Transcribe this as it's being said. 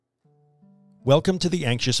Welcome to The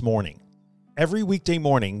Anxious Morning. Every weekday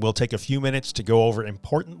morning, we'll take a few minutes to go over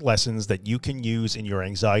important lessons that you can use in your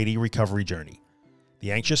anxiety recovery journey.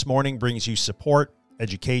 The Anxious Morning brings you support,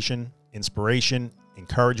 education, inspiration,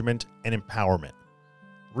 encouragement, and empowerment.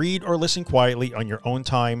 Read or listen quietly on your own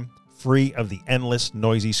time, free of the endless,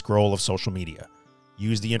 noisy scroll of social media.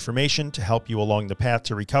 Use the information to help you along the path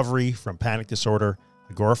to recovery from panic disorder,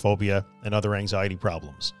 agoraphobia, and other anxiety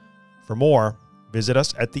problems. For more, visit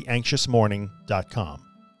us at theanxiousmorning.com.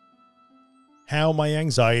 How my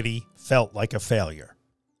anxiety felt like a failure.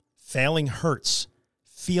 Failing hurts.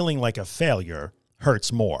 Feeling like a failure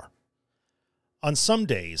hurts more. On some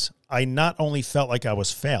days, I not only felt like I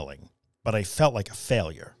was failing, but I felt like a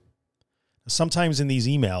failure. Sometimes in these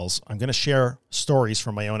emails, I'm going to share stories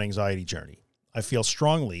from my own anxiety journey. I feel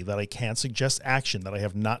strongly that I can't suggest action that I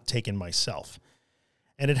have not taken myself.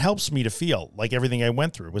 And it helps me to feel like everything I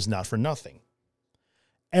went through was not for nothing.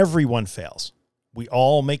 Everyone fails. We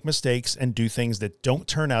all make mistakes and do things that don't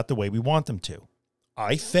turn out the way we want them to.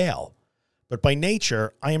 I fail, but by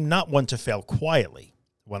nature, I am not one to fail quietly.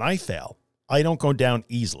 When I fail, I don't go down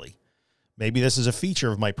easily. Maybe this is a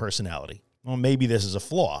feature of my personality. Or maybe this is a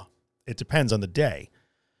flaw. It depends on the day.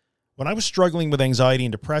 When I was struggling with anxiety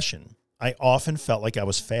and depression, I often felt like I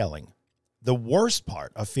was failing. The worst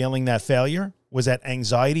part of feeling that failure was that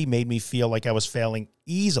anxiety made me feel like I was failing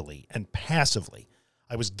easily and passively.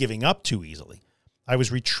 I was giving up too easily. I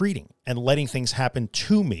was retreating and letting things happen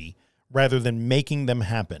to me rather than making them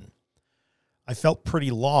happen. I felt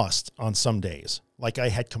pretty lost on some days, like I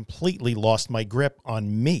had completely lost my grip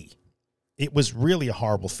on me. It was really a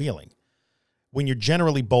horrible feeling. When you're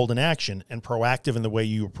generally bold in action and proactive in the way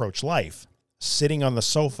you approach life, sitting on the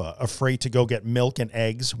sofa, afraid to go get milk and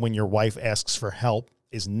eggs when your wife asks for help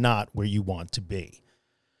is not where you want to be.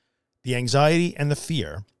 The anxiety and the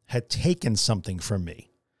fear had taken something from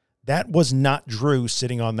me. That was not Drew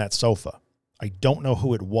sitting on that sofa. I don't know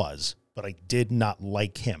who it was, but I did not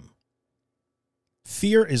like him.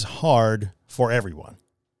 Fear is hard for everyone.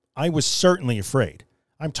 I was certainly afraid.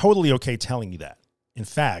 I'm totally okay telling you that. In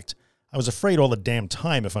fact, I was afraid all the damn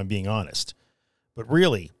time, if I'm being honest. But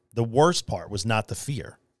really, the worst part was not the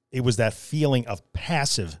fear. It was that feeling of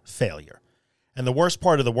passive failure. And the worst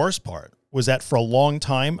part of the worst part was that for a long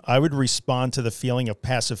time, I would respond to the feeling of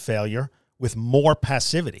passive failure with more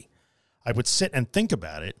passivity. I would sit and think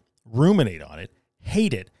about it, ruminate on it,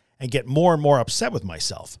 hate it, and get more and more upset with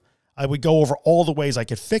myself. I would go over all the ways I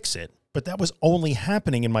could fix it, but that was only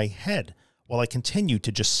happening in my head while I continued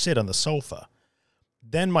to just sit on the sofa.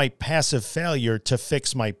 Then my passive failure to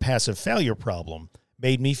fix my passive failure problem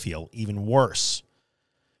made me feel even worse.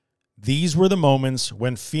 These were the moments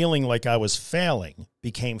when feeling like I was failing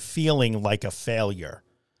became feeling like a failure.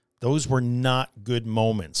 Those were not good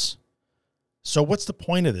moments. So what's the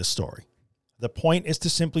point of this story? The point is to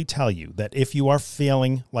simply tell you that if you are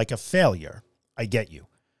feeling like a failure, I get you.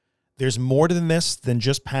 There's more to this than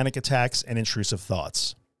just panic attacks and intrusive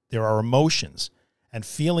thoughts. There are emotions, and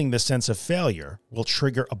feeling the sense of failure will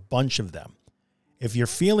trigger a bunch of them. If you're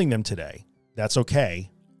feeling them today, that's okay.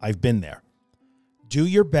 I've been there. Do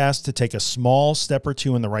your best to take a small step or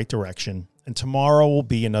two in the right direction, and tomorrow will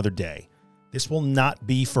be another day. This will not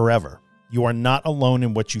be forever. You are not alone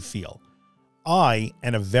in what you feel. I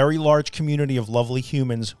and a very large community of lovely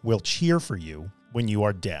humans will cheer for you when you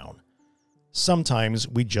are down. Sometimes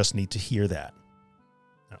we just need to hear that.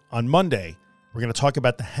 Now, on Monday, we're going to talk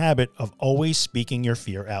about the habit of always speaking your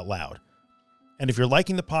fear out loud. And if you're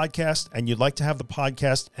liking the podcast and you'd like to have the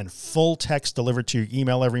podcast and full text delivered to your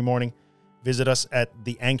email every morning, visit us at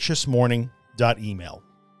theanxiousmorning.email.